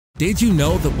Did you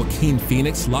know that Joaquin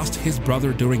Phoenix lost his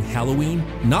brother during Halloween?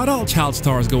 Not all child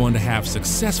stars go on to have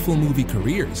successful movie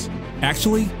careers.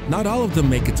 Actually, not all of them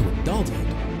make it to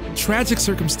adulthood. Tragic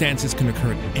circumstances can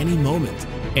occur at any moment,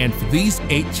 and for these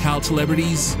 8 child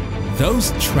celebrities,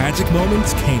 those tragic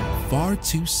moments came far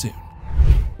too soon.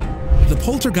 The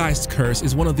Poltergeist curse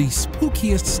is one of the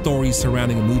spookiest stories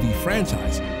surrounding a movie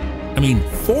franchise. I mean,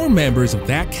 4 members of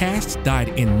that cast died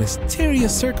in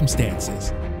mysterious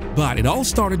circumstances. But it all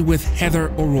started with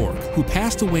Heather O'Rourke, who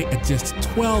passed away at just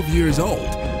 12 years old.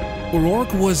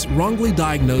 O'Rourke was wrongly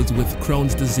diagnosed with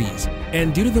Crohn's disease,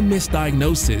 and due to the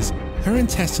misdiagnosis, her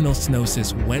intestinal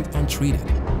stenosis went untreated,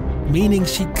 meaning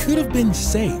she could have been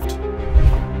saved.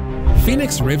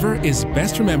 Phoenix River is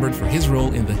best remembered for his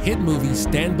role in the hit movie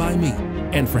Stand By Me,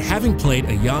 and for having played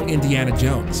a young Indiana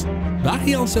Jones. But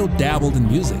he also dabbled in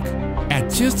music.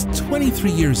 At just 23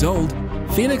 years old,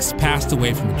 Phoenix passed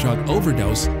away from a drug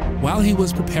overdose while he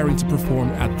was preparing to perform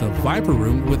at the Viper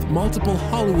Room with multiple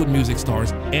Hollywood music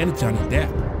stars and Johnny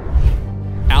Depp.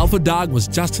 Alpha Dog was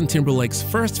Justin Timberlake's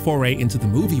first foray into the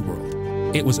movie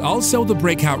world. It was also the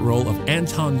breakout role of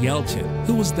Anton Yelchin,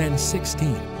 who was then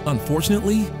 16.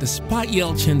 Unfortunately, despite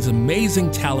Yelchin's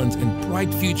amazing talent and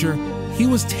bright future, he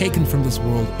was taken from this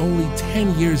world only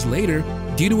 10 years later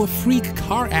due to a freak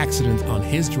car accident on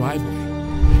his driveway.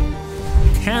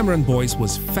 Cameron Boyce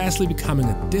was fastly becoming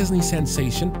a Disney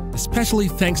sensation, especially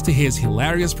thanks to his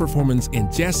hilarious performance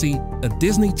in Jessie, a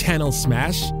Disney Channel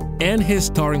smash, and his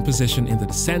starring position in the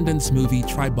Descendants movie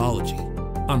Tribology.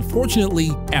 Unfortunately,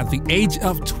 at the age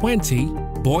of 20,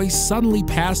 Boyce suddenly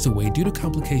passed away due to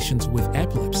complications with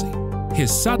epilepsy.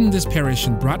 His sudden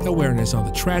disparition brought awareness on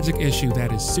the tragic issue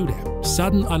that is SUDEP,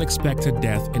 sudden unexpected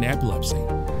death in epilepsy.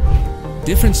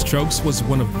 Different Strokes was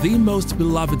one of the most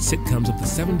beloved sitcoms of the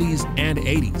 70s and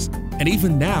 80s, and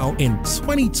even now, in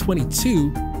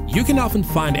 2022, you can often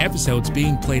find episodes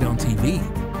being played on TV.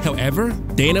 However,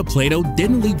 Dana Plato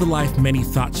didn't lead the life many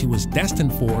thought she was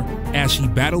destined for, as she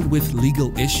battled with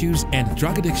legal issues and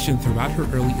drug addiction throughout her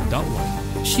early adult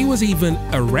life. She was even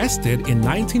arrested in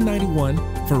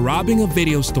 1991 for robbing a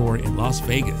video store in Las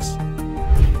Vegas.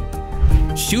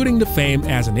 Shooting to fame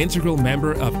as an integral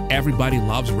member of Everybody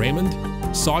Loves Raymond,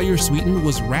 Sawyer Sweeten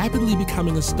was rapidly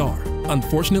becoming a star.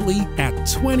 Unfortunately, at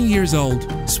 20 years old,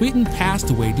 Sweeten passed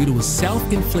away due to a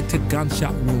self-inflicted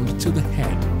gunshot wound to the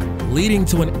head, leading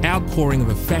to an outpouring of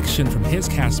affection from his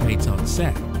castmates on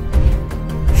set.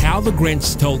 How the Grinch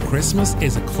Stole Christmas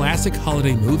is a classic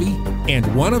holiday movie and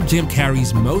one of Jim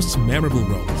Carrey's most memorable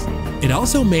roles. It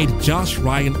also made Josh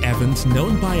Ryan Evans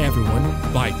known by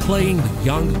everyone by playing the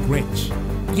young Grinch.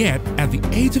 Yet, at the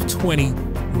age of 20,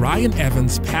 Ryan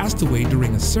Evans passed away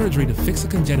during a surgery to fix a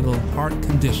congenital heart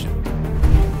condition.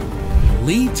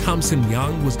 Lee Thompson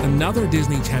Young was another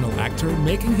Disney Channel actor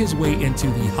making his way into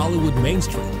the Hollywood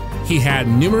mainstream. He had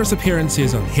numerous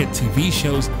appearances on hit TV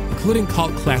shows, including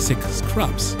cult classic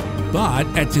Scrubs. But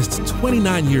at just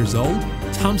 29 years old,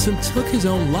 Thompson took his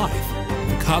own life,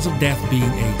 the cause of death being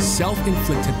a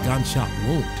self-inflicted gunshot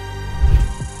wound.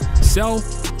 So,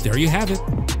 there you have it.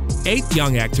 8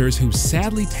 young actors who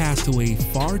sadly passed away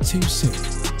far too soon.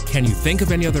 Can you think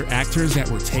of any other actors that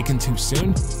were taken too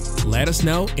soon? Let us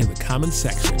know in the comments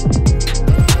section.